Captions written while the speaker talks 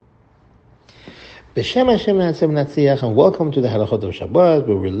B'Shem Hashem Na'aseh V'Natziach, and welcome to the Hilchot Shabbat,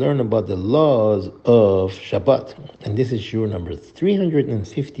 where we learn about the laws of Shabbat. And this is shiur number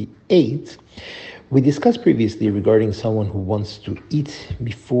 358. We discussed previously regarding someone who wants to eat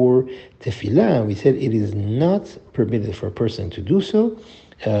before tefila. We said it is not permitted for a person to do so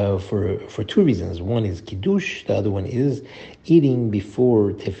for two reasons. One is kiddush, the other one is eating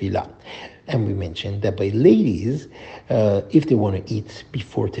before tefillah. And we mentioned that by ladies, if they want to eat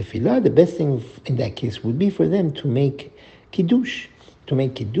before tefillah, the best thing in that case would be for them to make kiddush,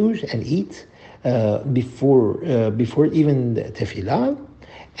 and eat before even the tefillah.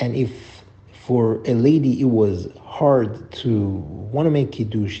 And if for a lady it was hard to want to make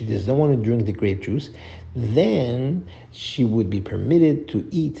kiddush, she does not want to drink the grape juice, then she would be permitted to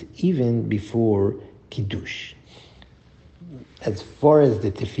eat even before kiddush. As far as the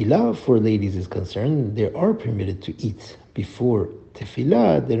tefillah for ladies is concerned, they are permitted to eat before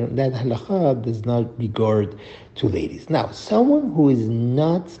tefillah. That halakha does not regard to ladies. Now, someone who is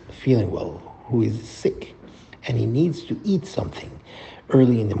not feeling well, who is sick, and he needs to eat something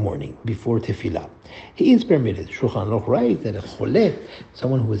early in the morning before tefillah, he is permitted. Shulchan Aruch writes that a choleh,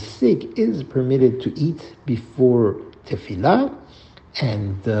 someone who is sick, is permitted to eat before tefillah.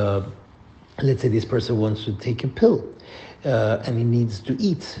 And let's say this person wants to take a pill, and he needs to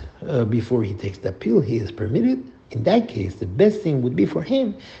eat before he takes that pill, he is permitted. In that case, the best thing would be for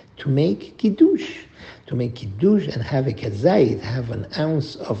him to make kiddush, and have a kazayit, have an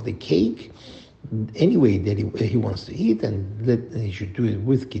ounce of the cake, anyway that he wants to eat, and he should do it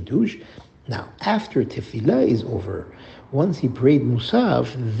with kiddush. Now, after tefillah is over, once he prayed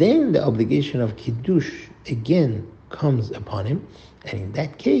musaf, then the obligation of kiddush again comes upon him, and in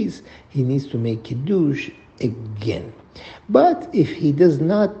that case, he needs to make kiddush again. But if he does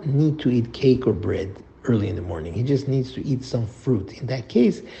not need to eat cake or bread early in the morning, he just needs to eat some fruit. In that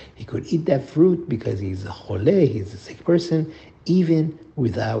case, he could eat that fruit because he's a choleh, he's a sick person, even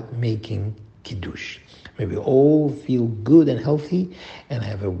without making kiddush. May we all feel good and healthy and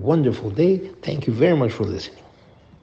have a wonderful day. Thank you very much for listening.